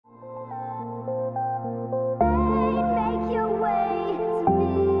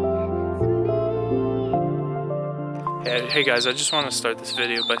Yeah, hey guys, I just want to start this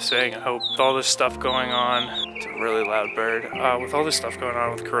video by saying I hope with all this stuff going on, it's a really loud bird, with all this stuff going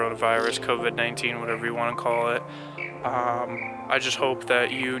on with coronavirus, COVID-19, whatever you want to call it, I just hope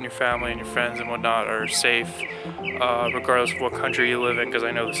that you and your family and your friends and whatnot are safe, regardless of what country you live in, because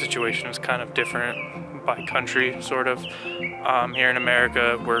I know the situation is kind of different by country, sort of. Here in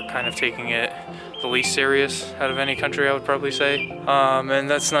America, we're kind of taking it the least serious out of any country, I would probably say. And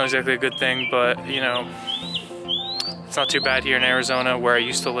that's not exactly a good thing, but, you know, it's not too bad here in Arizona, where I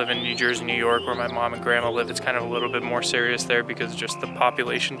used to live in New Jersey, New York, where my mom and grandma live. It's kind of a little bit more serious there because just the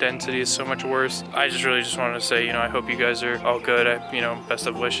population density is so much worse. I really just wanted to say, you know, I hope you guys are all good. You know, best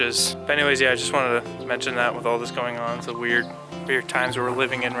of wishes. But anyways, yeah, I just wanted to mention that with all this going on. It's a weird times we're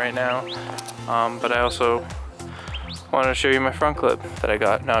living in right now. But I also wanted to show you my front clip that I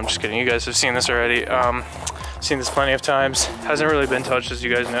got. No, I'm just kidding. You guys have seen this already. Seen this plenty of times. Hasn't really been touched, as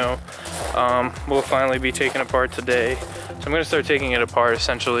you guys know. Will finally be taken apart today. So I'm gonna start taking it apart,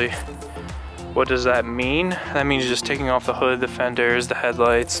 essentially. What does that mean? That means just taking off the hood, the fenders, the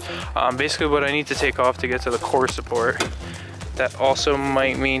headlights. Basically what I need to take off to get to the core support. That also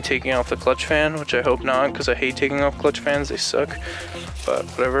might mean taking off the clutch fan, which I hope not, because I hate taking off clutch fans, they suck. But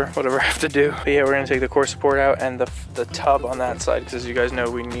whatever I have to do. But yeah, we're gonna take the core support out and the tub on that side, because as you guys know,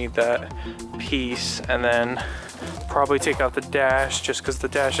 we need that piece. And then probably take out the dash, just because the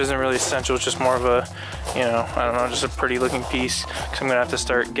dash isn't really essential. It's just more of a, you know, I don't know, just a pretty looking piece. Because I'm gonna have to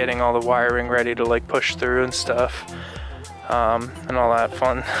start getting all the wiring ready to like push through and stuff. And all that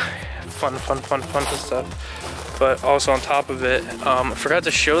fun stuff. But also on top of it, I forgot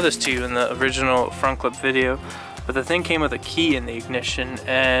to show this to you in the original front clip video, but the thing came with a key in the ignition,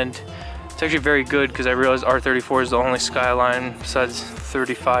 and it's actually very good because I realized R34 is the only Skyline besides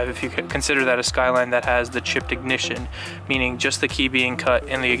 35, if you consider that a Skyline, that has the chipped ignition, meaning just the key being cut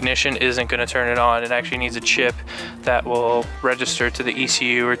in the ignition isn't going to turn it on. It actually needs a chip that will register to the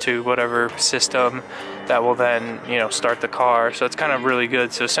ECU or to whatever system that will then, you know, start the car. So it's kind of really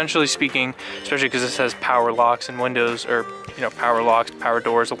good. So essentially speaking, especially because this has power locks and windows, or, you know, power locks, power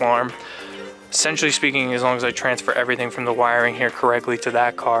doors, alarm. Essentially speaking, as long as I transfer everything from the wiring here correctly to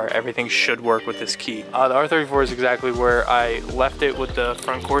that car, everything should work with this key. The R34 is exactly where I left it, with the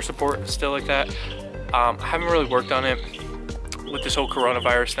front core support still like that. I haven't really worked on it. With this whole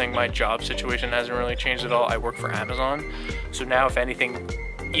coronavirus thing, my job situation hasn't really changed at all. I work for Amazon. So now, if anything,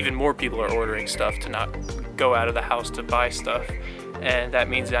 even more people are ordering stuff to not go out of the house to buy stuff. And that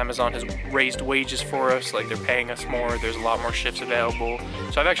means Amazon has raised wages for us, like they're paying us more, there's a lot more shifts available.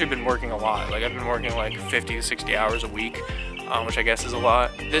 So I've actually been working a lot. Like I've been working like 50 to 60 hours a week, which I guess is a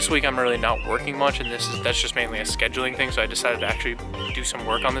lot. This week I'm really not working much, and that's just mainly a scheduling thing, so I decided to actually do some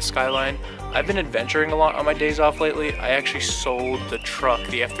work on the Skyline. I've been adventuring a lot on my days off lately. I actually sold the truck,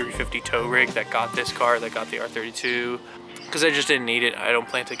 the F350 tow rig that got this car, that got the R32, because I just didn't need it. I don't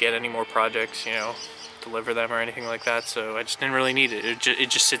plan to get any more projects, you know, deliver them or anything like that, so I just didn't really need it. It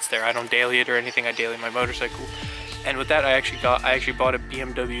just sits there. I don't daily it or anything. I daily my motorcycle. And with that, I actually bought a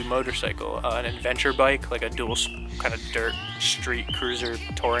BMW motorcycle, an adventure bike, like a dual kind of dirt street cruiser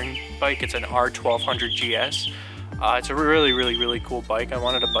touring bike. It's an R1200 GS. It's a really cool bike. I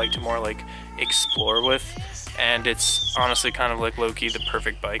wanted a bike to more like explore with, and it's honestly kind of like low-key the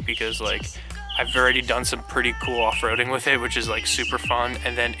perfect bike, because like I've already done some pretty cool off-roading with it, which is like super fun,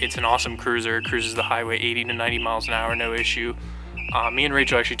 and then it's an awesome cruiser. It cruises the highway 80 to 90 miles an hour, no issue. Me and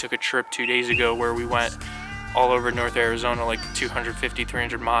Rachel actually took a trip 2 days ago where we went all over North Arizona, like 250,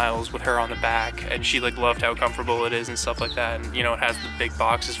 300 miles with her on the back, and she like loved how comfortable it is and stuff like that. And you know, it has the big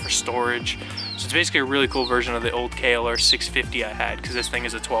boxes for storage. So it's basically a really cool version of the old KLR 650 I had, because this thing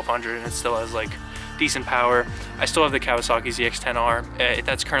is a 1200 and it still has like decent power. I still have the Kawasaki ZX-10R.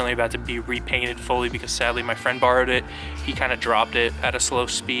 That's currently about to be repainted fully, because sadly my friend borrowed it. He kind of dropped it at a slow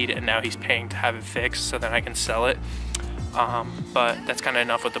speed, and now he's paying to have it fixed so then I can sell it. But that's kind of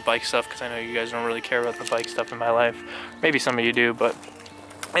enough with the bike stuff, because I know you guys don't really care about the bike stuff in my life. Maybe some of you do, but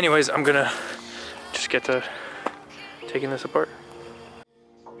anyways, I'm gonna just get to taking this apart.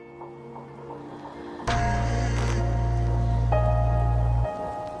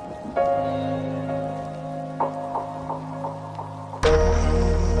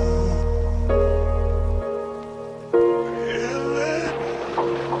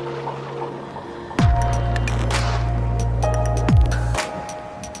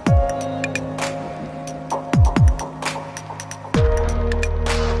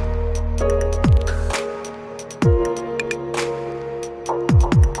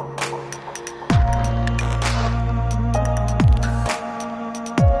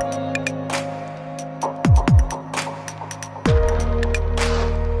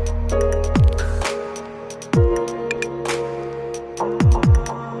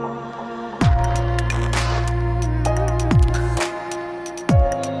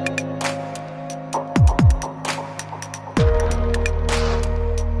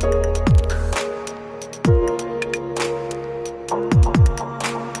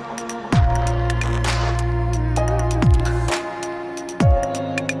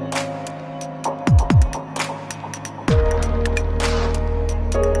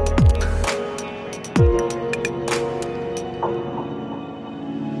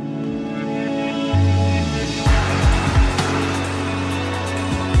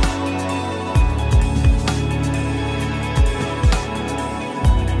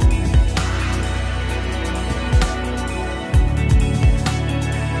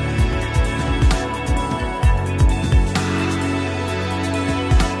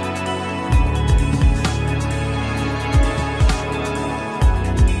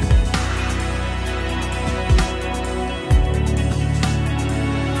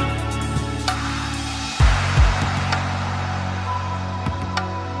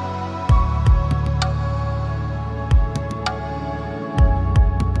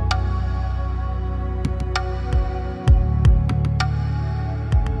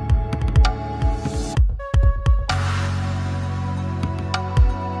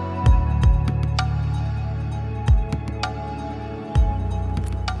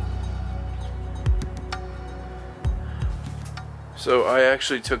 So I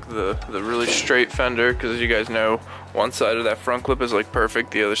actually took the really straight fender, because as you guys know, one side of that front clip is like perfect,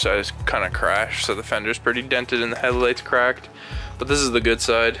 the other side is kind of crashed, so the fender's pretty dented and the headlight's cracked. But this is the good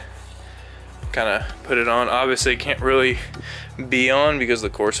side. Kind of put it on. Obviously it can't really be on because the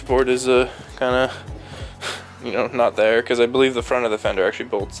core support is kind of, you know, not there, because I believe the front of the fender actually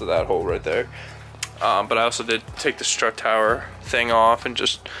bolts to that hole right there. But I also did take the strut tower thing off and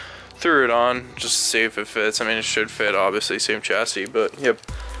just threw it on just to see if it fits. I mean, it should fit, obviously, same chassis, but yep.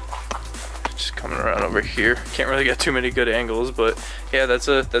 Just coming around over here. Can't really get too many good angles, but yeah, that's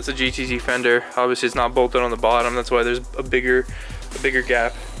a GTZ fender. Obviously it's not bolted on the bottom, that's why there's a bigger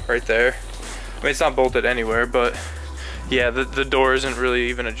gap right there. I mean, it's not bolted anywhere, but yeah, the door isn't really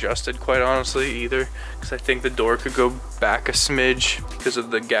even adjusted, quite honestly, either, because I think the door could go back a smidge because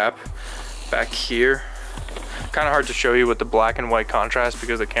of the gap back here. Kind of hard to show you with the black and white contrast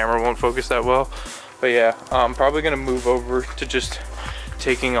because the camera won't focus that well. But yeah, I'm probably gonna move over to just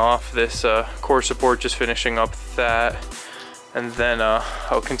taking off this core support, just finishing up that, and then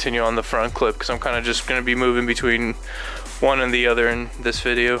I'll continue on the front clip, because I'm kind of just gonna be moving between one and the other in this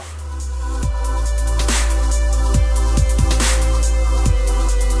video.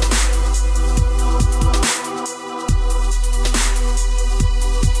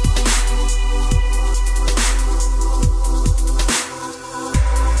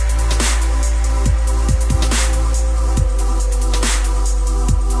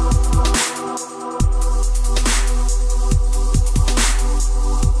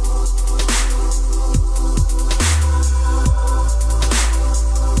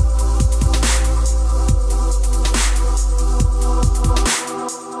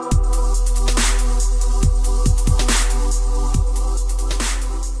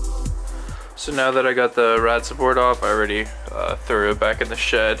 So now that I got the rad support off, I already threw it back in the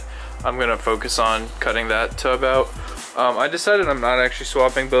shed. I'm gonna focus on cutting that tub out. I decided I'm not actually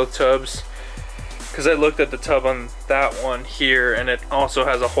swapping both tubs, because I looked at the tub on that one here and it also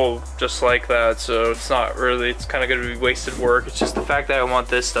has a hole just like that, so it's not really, it's kind of gonna be wasted work. It's just the fact that I want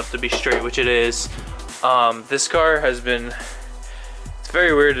this stuff to be straight, which it is. This car has been, it's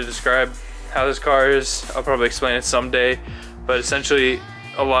very weird to describe how this car is. I'll probably explain it someday, but essentially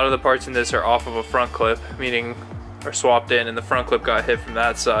a lot of the parts in this are off of a front clip, meaning are swapped in, and the front clip got hit from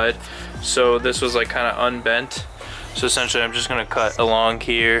that side, so this was like kind of unbent. So essentially I'm just gonna cut along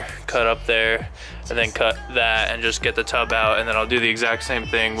here, cut up there, and then cut that and just get the tub out, and then I'll do the exact same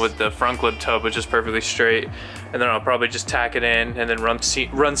thing with the front clip tub, which is perfectly straight, and then I'll probably just tack it in and then run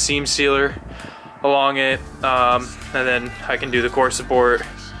seam sealer along it, and then I can do the core support,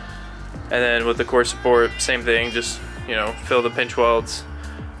 and then with the core support, same thing, just, you know, fill the pinch welds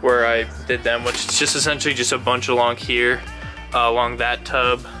where I did them, which is just essentially just a bunch along here, along that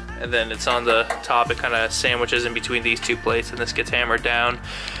tub, and then it's on the top. It kind of sandwiches in between these two plates, and this gets hammered down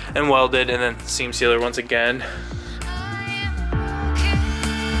and welded, and then seam sealer once again.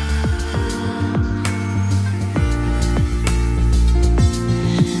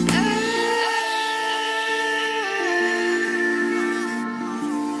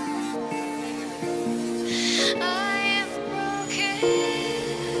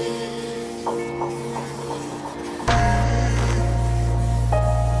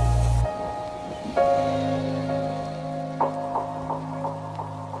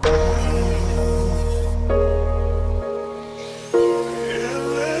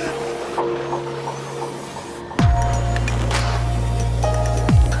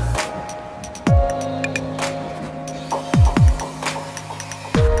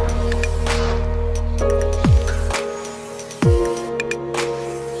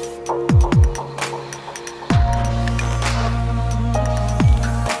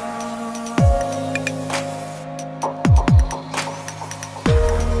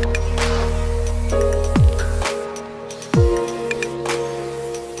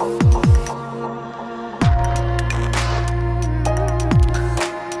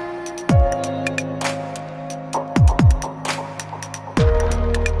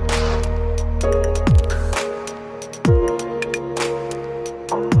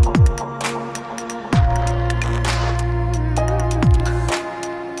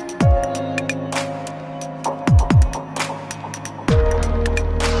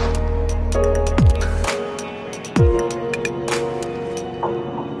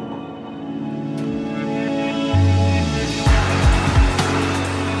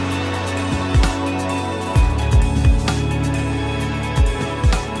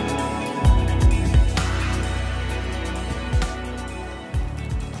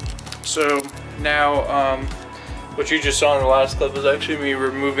 So now What you just saw in the last clip was actually me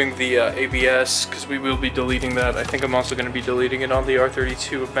removing the ABS, because we will be deleting that. I think I'm also going to be deleting it on the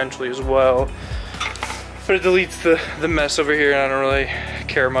R32 eventually as well. But it deletes the mess over here, and I don't really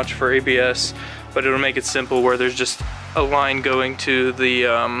care much for ABS, but it'll make it simple where there's just a line going to the,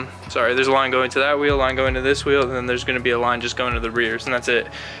 there's a line going to that wheel, a line going to this wheel, and then there's going to be a line just going to the rears, and that's it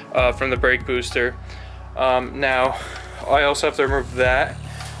from the brake booster. Now, I also have to remove that,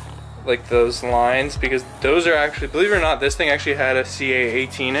 like those lines, because those are actually, believe it or not, this thing actually had a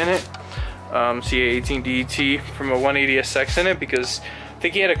CA18 in it, CA18 DET from a 180SX in it, because I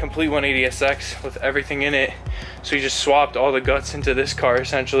think he had a complete 180SX with everything in it, so he just swapped all the guts into this car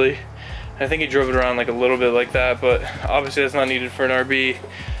essentially. I think he drove it around like a little bit like that, but obviously that's not needed for an RB.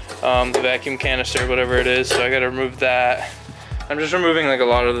 The vacuum canister, whatever it is, so I gotta remove that. I'm just removing like a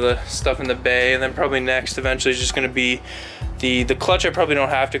lot of the stuff in the bay, and then probably next eventually is just gonna be the clutch. I probably don't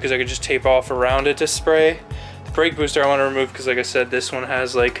have to, because I could just tape off around it to spray. The brake booster I want to remove because, like I said, this one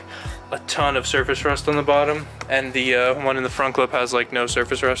has like a ton of surface rust on the bottom, and the one in the front clip has like no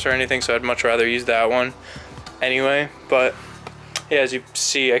surface rust or anything, so I'd much rather use that one anyway. But yeah, as you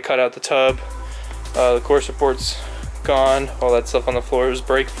see, I cut out the tub, the core support's gone, all that stuff on the floor was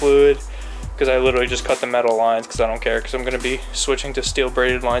brake fluid, because I literally just cut the metal lines because I don't care, because I'm going to be switching to steel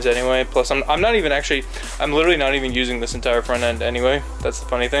braided lines anyway. Plus I'm literally not even using this entire front end anyway. That's the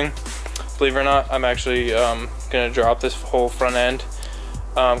funny thing. Believe it or not, I'm actually going to drop this whole front end,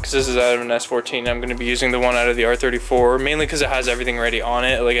 because this is out of an S14. I'm going to be using the one out of the R34, mainly because it has everything ready on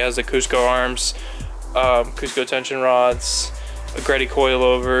it. Like, it has the Cusco arms, Cusco tension rods, Gretty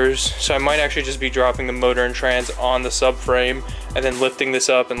coilovers. So I might actually just be dropping the motor and trans on the subframe, and then lifting this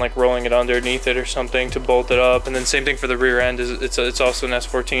up and like rolling it underneath it or something to bolt it up. And then same thing for the rear end. It's also an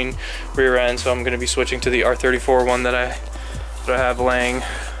S14 rear end, so I'm going to be switching to the R34 one that I have laying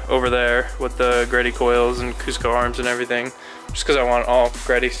over there with the Gretty coils and Cusco arms and everything, just because I want all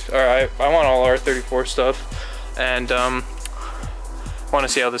Gretty, or I want all R34 stuff, and want to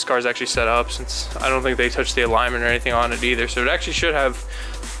see how this car is actually set up, since I don't think they touched the alignment or anything on it either. So it actually should have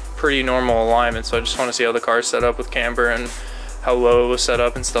pretty normal alignment, so I just want to see how the car is set up with camber and how low it was set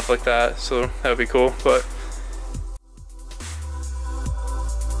up and stuff like that. So that would be cool. But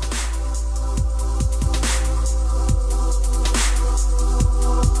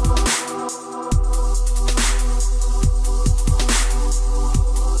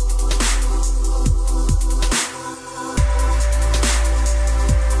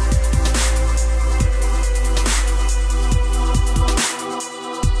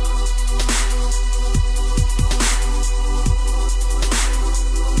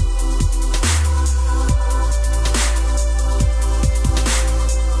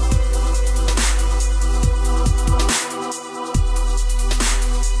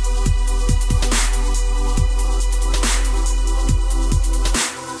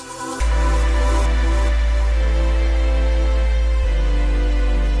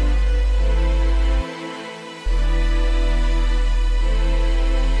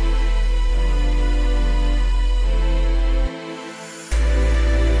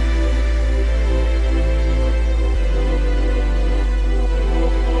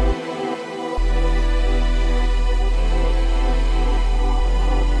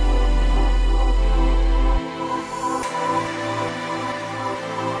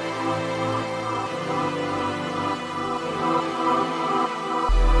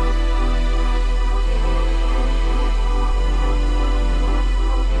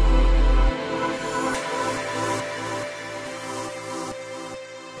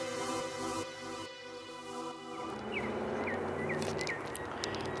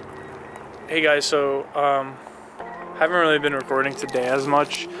hey guys, so haven't really been recording today as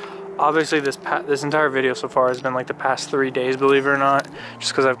much. Obviously this entire video so far has been like the past 3 days, believe it or not,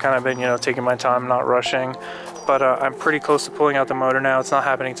 just because I've kind of been, you know, taking my time, not rushing. But I'm pretty close to pulling out the motor now. It's not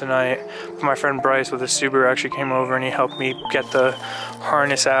happening tonight. But my friend Bryce with his Subaru actually came over and he helped me get the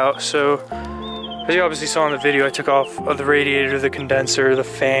harness out. So as you obviously saw in the video, I took off the radiator, the condenser, the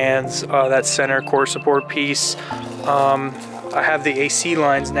fans, that center core support piece. I have the AC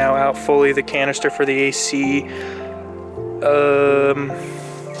lines now out fully, the canister for the AC.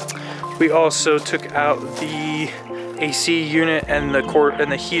 We also took out the AC unit and the core and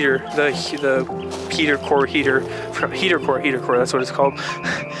the heater, the heater core, that's what it's called.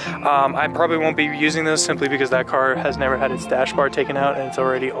 I probably won't be using this simply because that car has never had its dash bar taken out and it's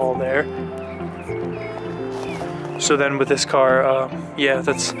already all there. So then with this car, yeah,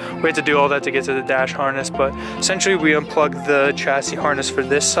 we had to do all that to get to the dash harness, but essentially we unplugged the chassis harness for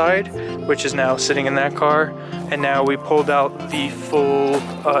this side, which is now sitting in that car, and now we pulled out the full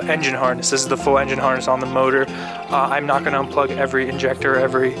engine harness. This is the full engine harness on the motor. I'm not going to unplug every injector,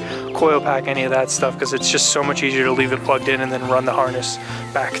 every coil pack, any of that stuff, because it's just so much easier to leave it plugged in and then run the harness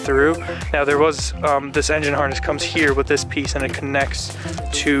back through. Now there was, this engine harness comes here with this piece, and it connects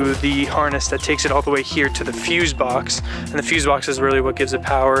to the harness that takes it all the way here to the fuse box, and the fuse box is really what gives it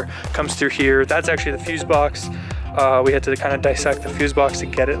power. Comes through here. That's actually the fuse box. We had to kind of dissect the fuse box to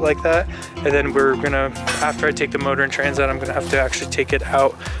get it like that, and then we're gonna, after I take the motor and trans out, I'm gonna have to actually take it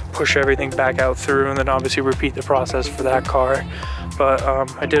out, push everything back out through, and then obviously repeat the process for that car. But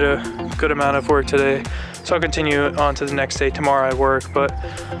I did a good amount of work today, so I'll continue on to the next day. Tomorrow I work, but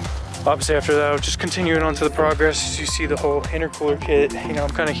obviously after that I'll just continue on to the progress. As you see, the whole intercooler kit, you know, I'm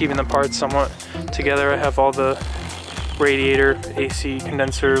kind of keeping the parts somewhat together. I have all the radiator, AC,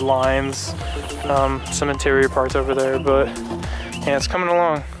 condenser lines, some interior parts over there, but yeah, it's coming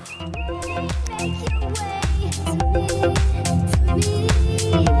along.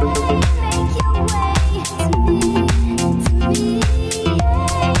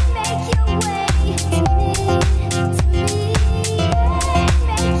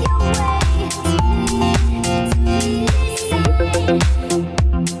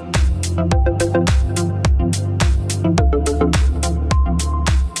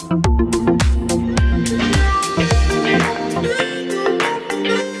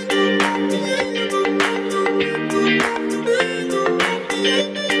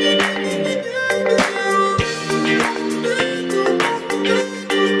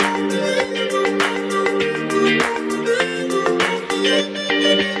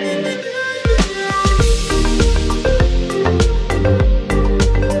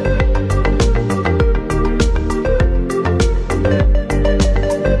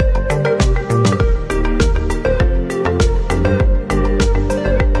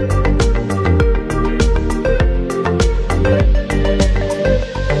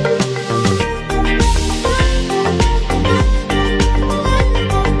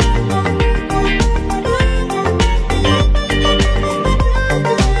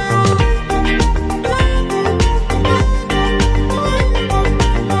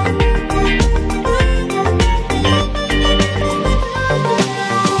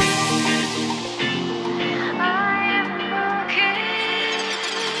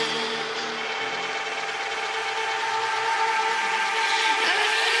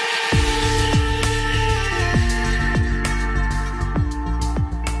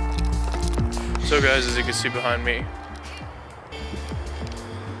 So guys, as you can see behind me,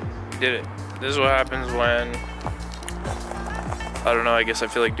 we did it. This is what happens when, I don't know, I guess I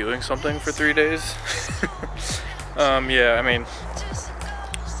feel like doing something for 3 days. Yeah, I mean,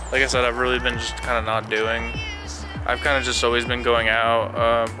 like I said, I've really been just kind of not doing. I've kind of just always been going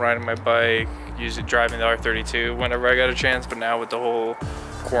out, riding my bike, usually driving the R32 whenever I got a chance, but now with the whole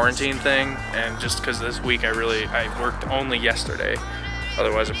quarantine thing, and just because this week I worked only yesterday.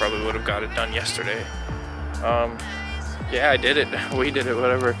 Otherwise I probably would have got it done yesterday. Yeah, I did it. We did it,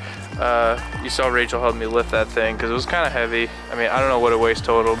 whatever. You saw Rachel help me lift that thing because it was kind of heavy. I mean, I don't know what it weighs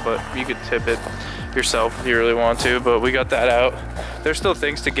total, but you could tip it yourself if you really want to, but we got that out. There's still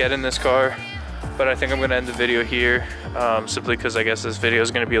things to get in this car, but I think I'm gonna end the video here, simply because I guess this video is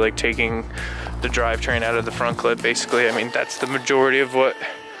gonna be like taking the drivetrain out of the front clip, basically. I mean, that's the majority of what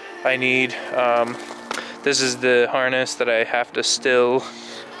I need. This is the harness that I have to still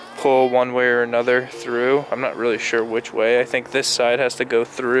pull one way or another through. I'm not really sure which way. I think this side has to go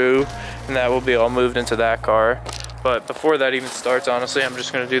through, and that will be all moved into that car. But before that even starts, honestly, I'm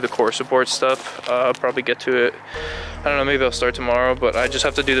just gonna do the core support stuff. I'll probably get to it, I don't know, maybe I'll start tomorrow, but I just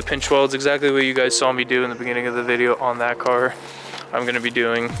have to do the pinch welds exactly what you guys saw me do in the beginning of the video on that car. I'm gonna be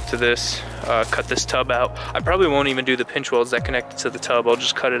doing to this, cut this tub out. I probably won't even do the pinch welds that connect to the tub. I'll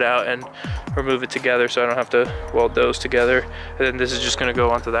just cut it out and remove it together so I don't have to weld those together. And then this is just gonna go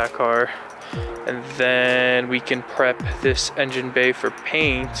onto that car. And then we can prep this engine bay for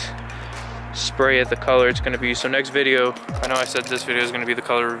paint, spray it the color it's gonna be. So next video, I know I said this video is gonna be the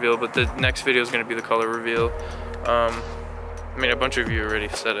color reveal, but the next video is gonna be the color reveal. I mean, a bunch of you already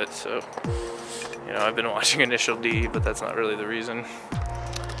said it, so. You know, I've been watching Initial D, but that's not really the reason.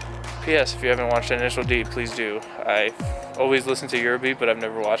 P.S. If you haven't watched Initial D, please do. I've always listened to Eurobeat, but I've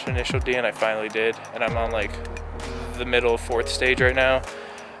never watched Initial D, and I finally did. And I'm on like the middle of 4th stage right now.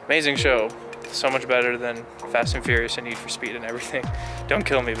 Amazing show. So much better than Fast and Furious and Need for Speed and everything. Don't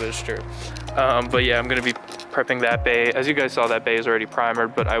kill me, but it's true. But yeah, I'm gonna be prepping that bay. As you guys saw, that bay is already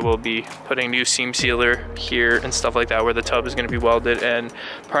primered, but I will be putting new seam sealer here and stuff like that where the tub is going to be welded, and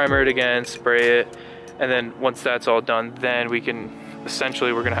primer it again, spray it, and then once that's all done, then we can,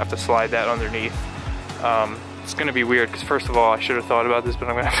 essentially we're going to have to slide that underneath. It's going to be weird because first of all, I should have thought about this, but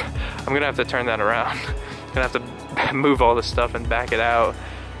I'm gonna have to turn that around. I'm gonna have to move all this stuff and back it out.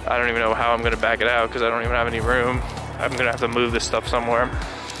 I don't even know how I'm gonna back it out because I don't even have any room. I'm gonna have to move this stuff somewhere.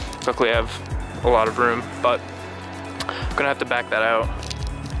 Luckily I have a lot of room, but I'm gonna have to back that out.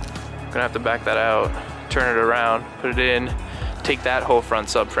 Turn it around, put it in, take that whole front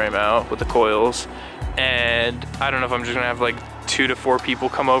subframe out with the coils, and I don't know if I'm just gonna have like 2 to 4 people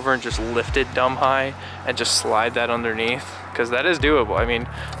come over and just lift it dumb high and just slide that underneath, because that is doable. I mean,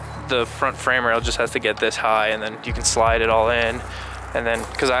 the front frame rail just has to get this high, and then you can slide it all in. And then,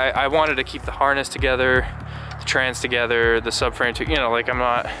 because I wanted to keep the harness together, the trans together, the subframe, you know, like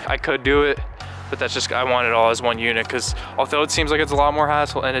I could do it, but that's just, I want it all as one unit, because although it seems like it's a lot more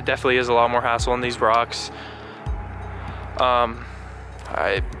hassle, and it definitely is a lot more hassle in these rocks,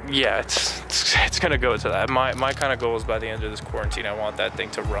 yeah, it's gonna go to that. My kind of goal is by the end of this quarantine, I want that thing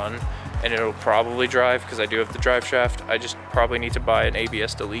to run, and it'll probably drive, because I do have the drive shaft. I just probably need to buy an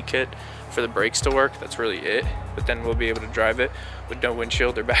ABS delete kit for the brakes to work. That's really it. But then we'll be able to drive it with no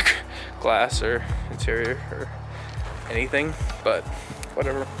windshield or back glass or interior or anything. But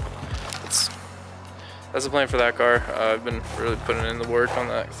whatever. That's the plan for that car. I've been really putting in the work on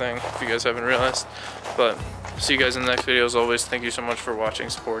that thing, if you guys haven't realized. But see you guys in the next video. As always, thank you so much for watching,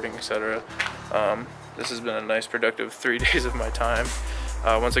 supporting, etc. This has been a nice, productive 3 days of my time.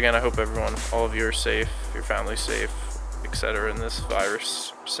 Once again, I hope everyone, all of you are safe, your family's safe, etc. in this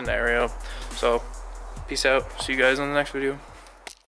virus scenario. So, peace out. See you guys in the next video.